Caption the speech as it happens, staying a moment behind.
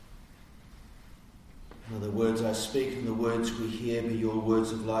May the words I speak and the words we hear be your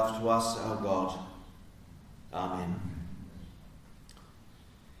words of life to us, our God. Amen.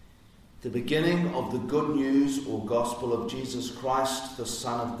 The beginning of the good news or gospel of Jesus Christ, the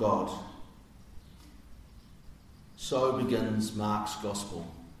Son of God. So begins Mark's gospel.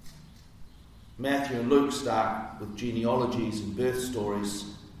 Matthew and Luke start with genealogies and birth stories.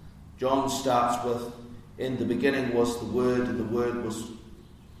 John starts with, in the beginning was the Word, and the Word was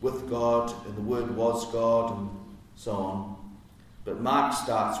with God, and the Word was God, and so on. But Mark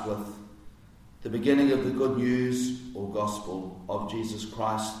starts with the beginning of the good news or gospel of Jesus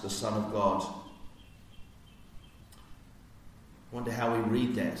Christ, the Son of God. I wonder how we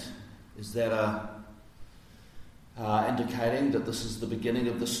read that. Is that indicating that this is the beginning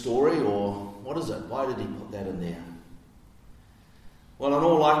of the story, or what is it? Why did he put that in there? Well, in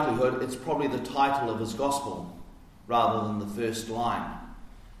all likelihood, it's probably the title of his gospel rather than the first line.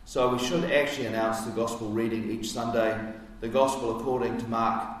 So we should actually announce the gospel reading each Sunday, the gospel according to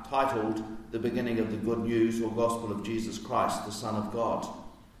Mark, titled The Beginning of the Good News or Gospel of Jesus Christ, the Son of God.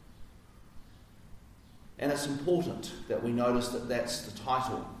 And it's important that we notice that that's the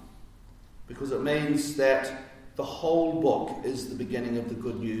title, because it means that the whole book is the beginning of the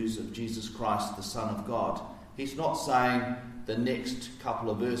good news of Jesus Christ, the Son of God. He's not saying the next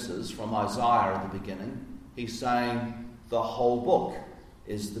couple of verses from Isaiah at the beginning. He's saying the whole book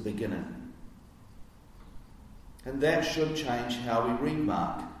is the beginning. And that should change how we read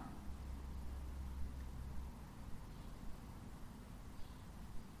Mark.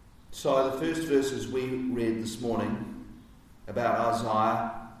 So the first verses we read this morning about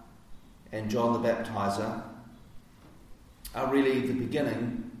Isaiah and John the Baptizer are really the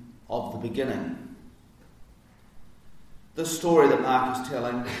beginning of the beginning. The story that Mark is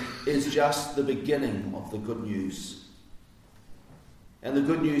telling is just the beginning of the good news. And the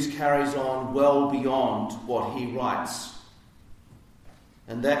good news carries on well beyond what he writes.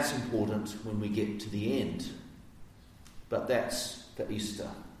 And that's important when we get to the end. But that's for Easter.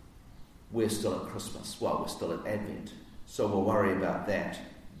 We're still at Christmas. Well, we're still at Advent. So we'll worry about that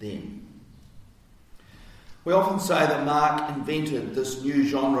then. We often say that Mark invented this new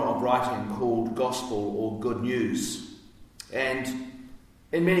genre of writing called gospel or good news. And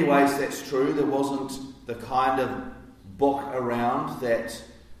in many ways that's true. There wasn't the kind of book around that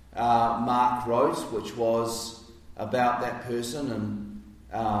Mark wrote, which was about that person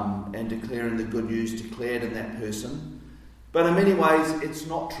and declaring the good news declared in that person. But in many ways it's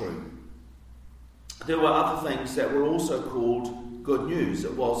not true. There were other things that were also called good news.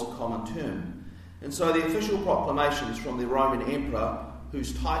 It was a common term. And so the official proclamations from the Roman emperor,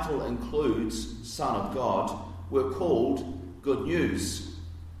 whose title includes Son of God, were called good news.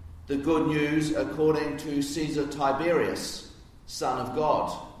 The good news according to Caesar Tiberius, Son of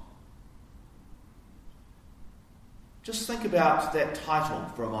God. Just think about that title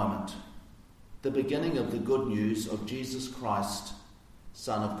for a moment. The beginning of the good news of Jesus Christ,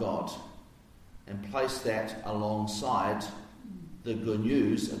 Son of God. And place that alongside the good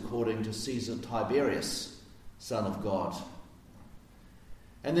news according to Caesar Tiberius, Son of God.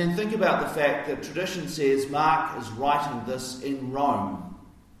 And then think about the fact that tradition says Mark is writing this in Rome,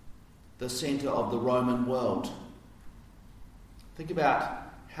 the centre of the Roman world. Think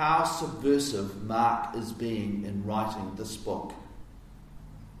about how subversive Mark is being in writing this book.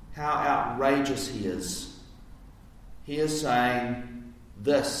 How outrageous he is. He is saying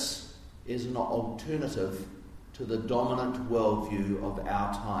this is an alternative to the dominant worldview of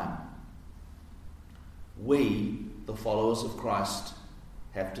our time. We, the followers of Christ,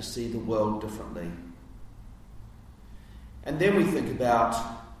 have to see the world differently. And then we think about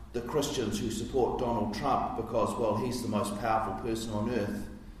the Christians who support Donald Trump because, well, he's the most powerful person on earth,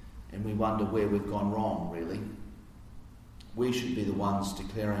 and we wonder where we've gone wrong, really. We should be the ones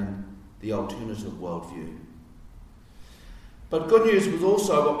declaring the alternative worldview. But good news was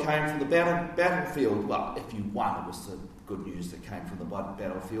also what came from the battlefield. Well, if you won, it was the good news that came from the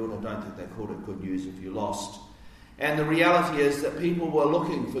battlefield. I don't think they called it good news if you lost. And the reality is that people were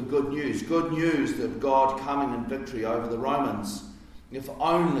looking for good news of God coming in victory over the Romans. If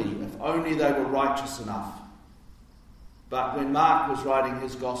only they were righteous enough. But when Mark was writing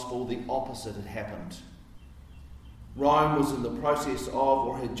his gospel, the opposite had happened. Rome was in the process of,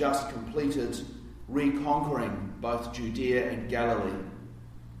 or had just completed, reconquering both Judea and Galilee.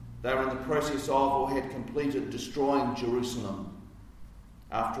 They were in the process of, or had completed, destroying Jerusalem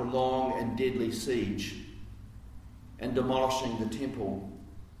after a long and deadly siege and demolishing the temple,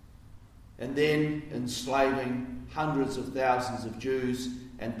 and then enslaving hundreds of thousands of Jews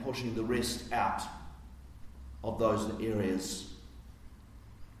and pushing the rest out of those areas.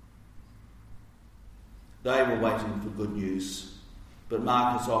 They were waiting for good news, but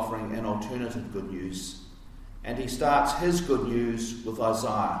Mark is offering an alternative good news. And he starts his good news with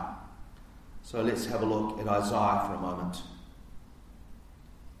Isaiah. So let's have a look at Isaiah for a moment.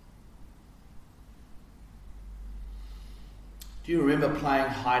 Do you remember playing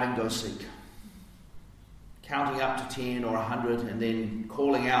hide and go seek? Counting up to 10 or 100 and then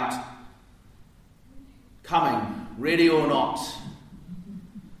calling out, coming, ready or not.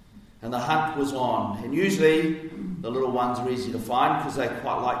 And the hunt was on. And usually the little ones are easy to find because they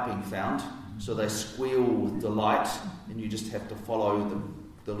quite like being found. So they squeal with delight and you just have to follow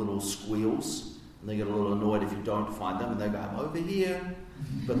the little squeals. And they get a little annoyed if you don't find them and they go, I'm over here.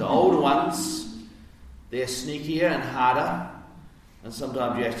 But the older ones, they're sneakier and harder. And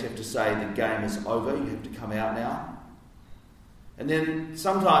sometimes you actually have to say the game is over, you have to come out now. And then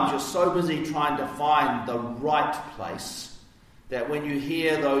sometimes you're so busy trying to find the right place that when you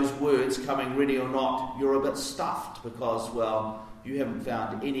hear those words coming ready or not, you're a bit stuffed because, well, you haven't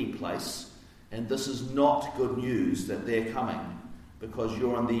found any place. And this is not good news that they're coming because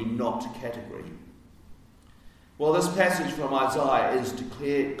you're in the not category. Well, this passage from Isaiah is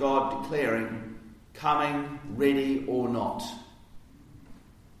God declaring coming ready or not.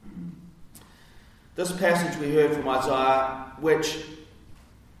 This passage we heard from Isaiah, which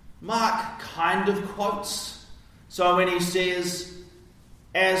Mark kind of quotes. So when he says,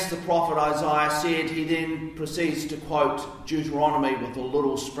 as the prophet Isaiah said, he then proceeds to quote Deuteronomy with a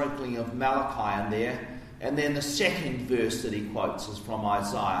little sprinkling of Malachi in there. And then the second verse that he quotes is from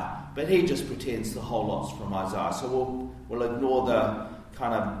Isaiah. But he just pretends the whole lot's from Isaiah. So we'll ignore the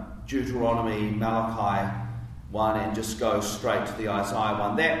kind of Deuteronomy, Malachi one and just go straight to the Isaiah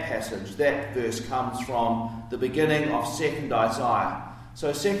one. That passage, that verse comes from the beginning of 2nd Isaiah.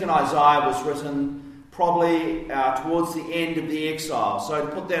 So 2nd Isaiah was written probably towards the end of the exile. So to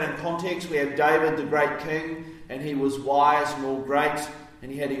put that in context, we have David, the great king, and he was wise and all great,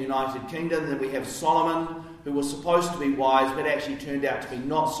 and he had a united kingdom. Then we have Solomon, who was supposed to be wise, but actually turned out to be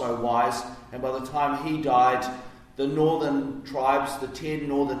not so wise. And by the time he died, the northern tribes, the 10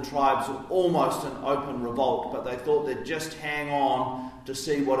 northern tribes, were almost in open revolt, but they thought they'd just hang on to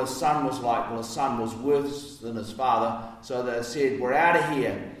see what his son was like. Well, his son was worse than his father, so they said, we're out of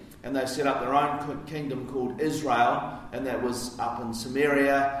here. And they set up their own kingdom called Israel, and that was up in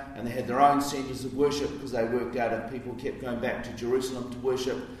Samaria, and they had their own centres of worship because they worked out if people kept going back to Jerusalem to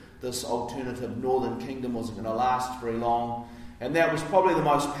worship, this alternative northern kingdom wasn't going to last very long. And that was probably the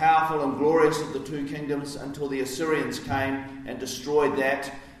most powerful and glorious of the two kingdoms until the Assyrians came and destroyed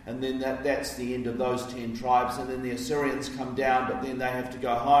that. And then that's the end of those 10 tribes. And then the Assyrians come down, but then they have to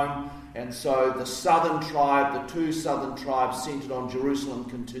go home. And so the southern tribe, the two southern tribes centered on Jerusalem,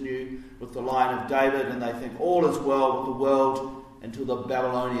 continue with the line of David. And they think all is well with the world until the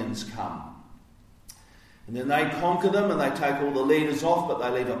Babylonians come. And then they conquer them and they take all the leaders off, but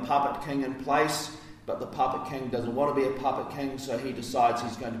they leave a puppet king in place. But the puppet king doesn't want to be a puppet king, so he decides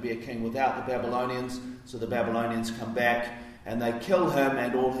he's going to be a king without the Babylonians. So the Babylonians come back and they kill him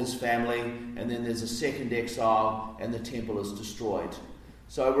and all his family, and then there's a second exile and the temple is destroyed.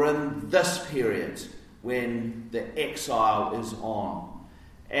 So we're in this period when the exile is on.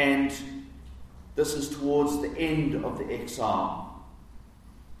 And this is towards the end of the exile.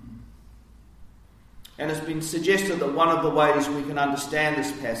 And it's been suggested that one of the ways we can understand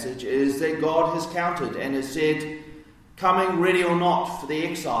this passage is that God has counted and has said, coming ready or not for the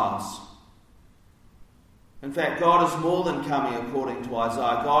exiles. In fact, God is more than coming according to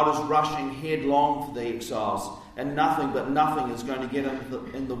Isaiah. God is rushing headlong for the exiles, and nothing is going to get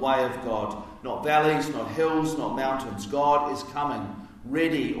in the way of God. Not valleys, not hills, not mountains. God is coming,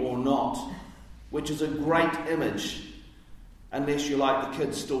 ready or not, which is a great image, unless you're like the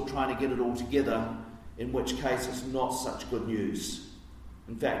kids still trying to get it all together, in which case it's not such good news.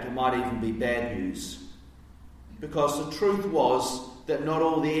 In fact, it might even be bad news. Because the truth was that not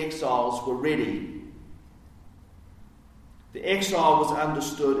all the exiles were ready. The exile was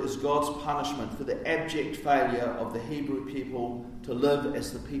understood as God's punishment for the abject failure of the Hebrew people to live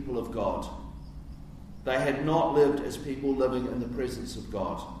as the people of God. They had not lived as people living in the presence of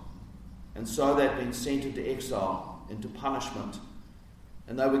God. And so they'd been sent into exile, into punishment.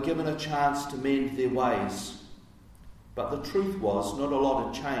 And they were given a chance to mend their ways. But the truth was, not a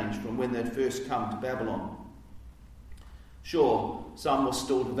lot had changed from when they'd first come to Babylon. Sure, some were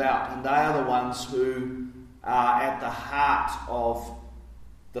still devout, and they are the ones who are at the heart of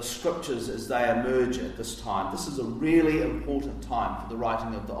the scriptures as they emerge at this time. This is a really important time for the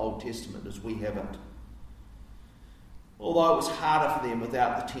writing of the Old Testament as we have it. Although it was harder for them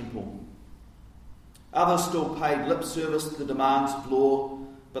without the temple. Others still paid lip service to the demands of law,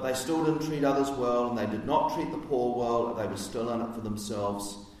 but they still didn't treat others well, and they did not treat the poor well. They were still in it for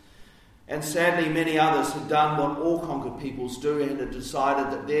themselves. And sadly, many others had done what all conquered peoples do and had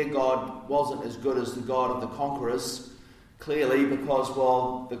decided that their God wasn't as good as the God of the conquerors, clearly because,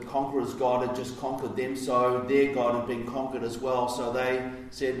 well, the conqueror's God had just conquered them, so their God had been conquered as well. So they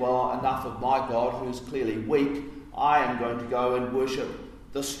said, well, enough of my God, who's clearly weak. I am going to go and worship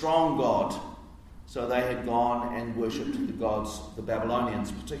the strong God. So they had gone and worshipped the gods of the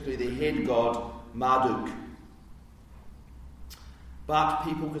Babylonians, particularly their head god, Marduk. But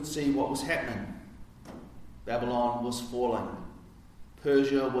people could see what was happening. Babylon was falling.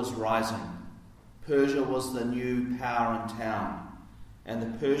 Persia was rising. Persia was the new power in town. And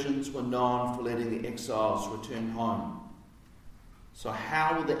the Persians were known for letting the exiles return home. So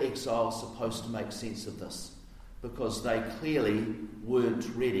how were the exiles supposed to make sense of this? Because they clearly weren't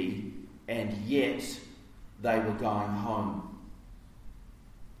ready, and yet they were going home.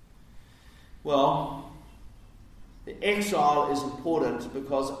 Well, the exile is important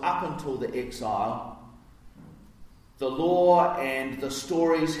because up until the exile, the law and the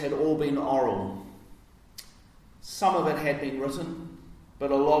stories had all been oral. Some of it had been written,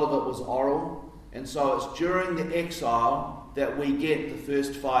 but a lot of it was oral. And so it's during the exile that we get the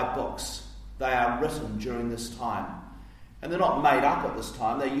first 5 books. They are written during this time. And they're not made up at this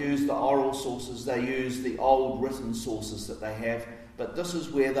time. They use the oral sources, they use the old written sources that they have. But this is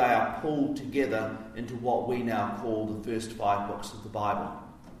where they are pulled together into what we now call the first 5 books of the Bible.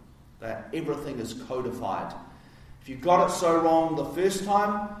 Everything is codified. If you got it so wrong the first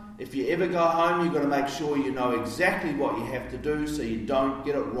time, if you ever go home, you've got to make sure you know exactly what you have to do so you don't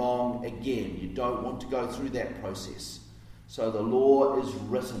get it wrong again. You don't want to go through that process. So the law is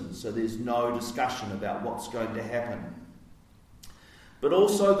written, so there's no discussion about what's going to happen. But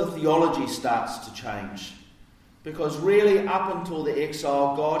also the theology starts to change. Because really, up until the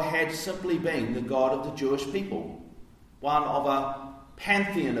exile, God had simply been the God of the Jewish people. One of a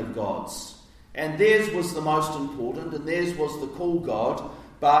pantheon of gods. And theirs was the most important, and theirs was the cool God,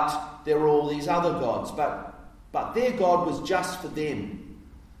 but there were all these other gods. But their God was just for them.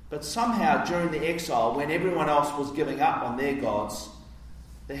 But somehow during the exile, when everyone else was giving up on their gods,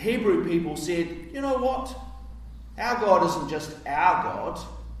 the Hebrew people said, you know what? Our God isn't just our God.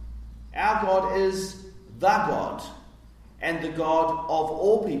 Our God is the God, and the God of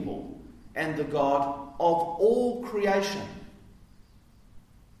all people, and the God of all creation.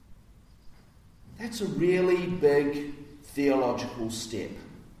 That's a really big theological step.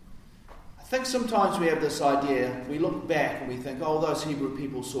 I think sometimes we have this idea, we look back and we think, oh, those Hebrew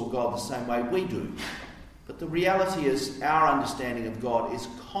people saw God the same way we do. But the reality is our understanding of God is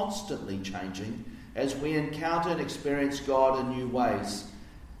constantly changing as we encounter and experience God in new ways.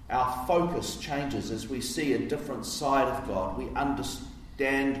 Our focus changes as we see a different side of God. We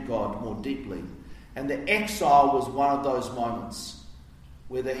understand God more deeply. And the exile was one of those moments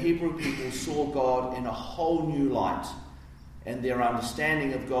where the Hebrew people saw God in a whole new light, and their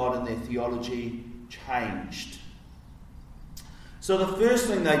understanding of God and their theology changed. So the first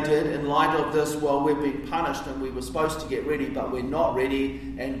thing they did in light of this, well, we've been punished and we were supposed to get ready, but we're not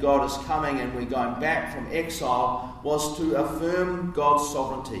ready, and God is coming and we're going back from exile, was to affirm God's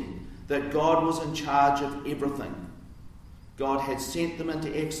sovereignty, that God was in charge of everything. God had sent them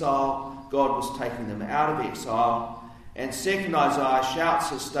into exile, God was taking them out of exile, and 2nd Isaiah shouts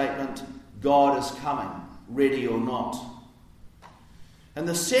his statement, God is coming, ready or not. And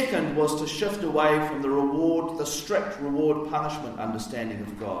the second was to shift away from the strict reward-punishment understanding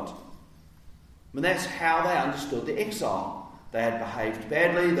of God. I mean, that's how they understood the exile. They had behaved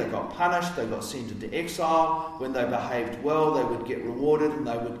badly, they got punished, they got sent into exile. When they behaved well, they would get rewarded and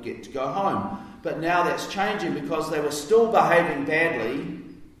they would get to go home. But now that's changing because they were still behaving badly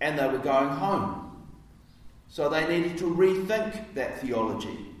and they were going home. So they needed to rethink that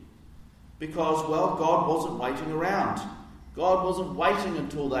theology. Because, well, God wasn't waiting around. God wasn't waiting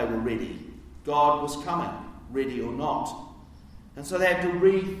until they were ready. God was coming, ready or not. And so they had to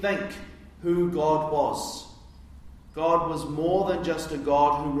rethink who God was. God was more than just a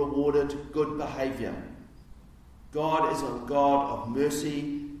God who rewarded good behaviour. God is a God of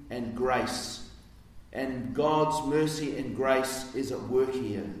mercy and grace. And God's mercy and grace is at work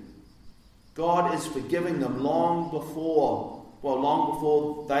here. God is forgiving them long before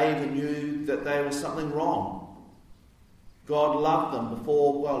they even knew that there was something wrong. God loved them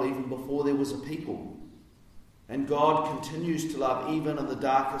even before there was a people. And God continues to love even in the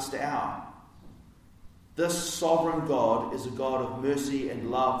darkest hour. This sovereign God is a God of mercy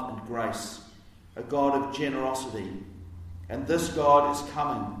and love and grace, a God of generosity. And this God is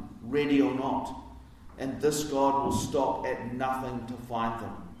coming, ready or not. And this God will stop at nothing to find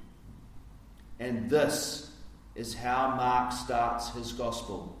them. And this is how Mark starts his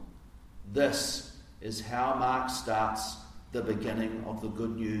gospel. This is how Mark starts the beginning of the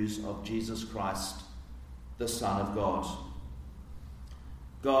good news of Jesus Christ, the Son of God.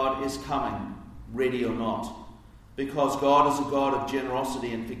 God is coming, ready or not, because God is a God of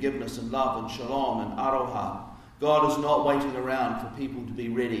generosity and forgiveness and love and shalom and aroha. God is not waiting around for people to be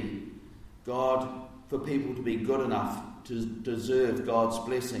ready. God for people to be good enough to deserve God's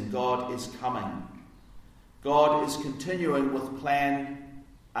blessing. God is coming. God is continuing with plan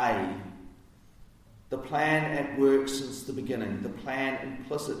A. The plan at work since the beginning. The plan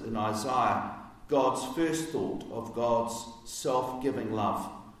implicit in Isaiah. God's first thought of God's self-giving love.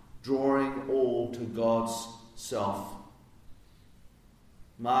 Drawing all to God's self.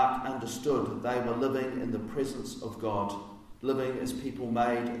 Mark understood they were living in the presence of God. Living as people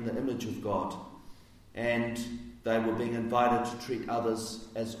made in the image of God. And they were being invited to treat others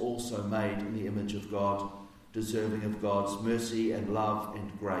as also made in the image of God, deserving of God's mercy and love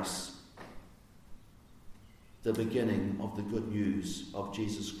and grace. The beginning of the good news of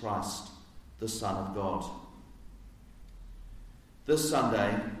Jesus Christ, the Son of God. This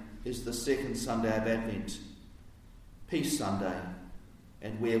Sunday is the second Sunday of Advent, Peace Sunday,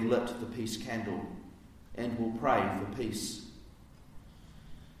 and we have lit the peace candle and will pray for peace.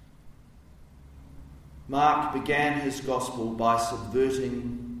 Mark began his gospel by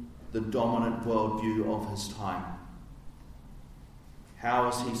subverting the dominant worldview of his time. How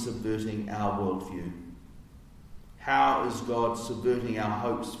is he subverting our worldview? How is God subverting our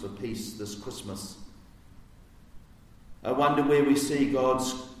hopes for peace this Christmas? I wonder where we see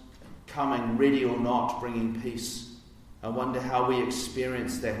God's coming, ready or not, bringing peace. I wonder how we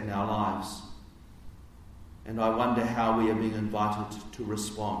experience that in our lives. And I wonder how we are being invited to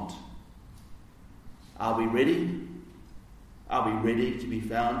respond. Are we ready? Are we ready to be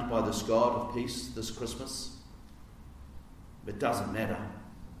found by this God of peace this Christmas? It doesn't matter,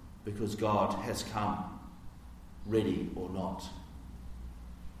 because God has come, ready or not.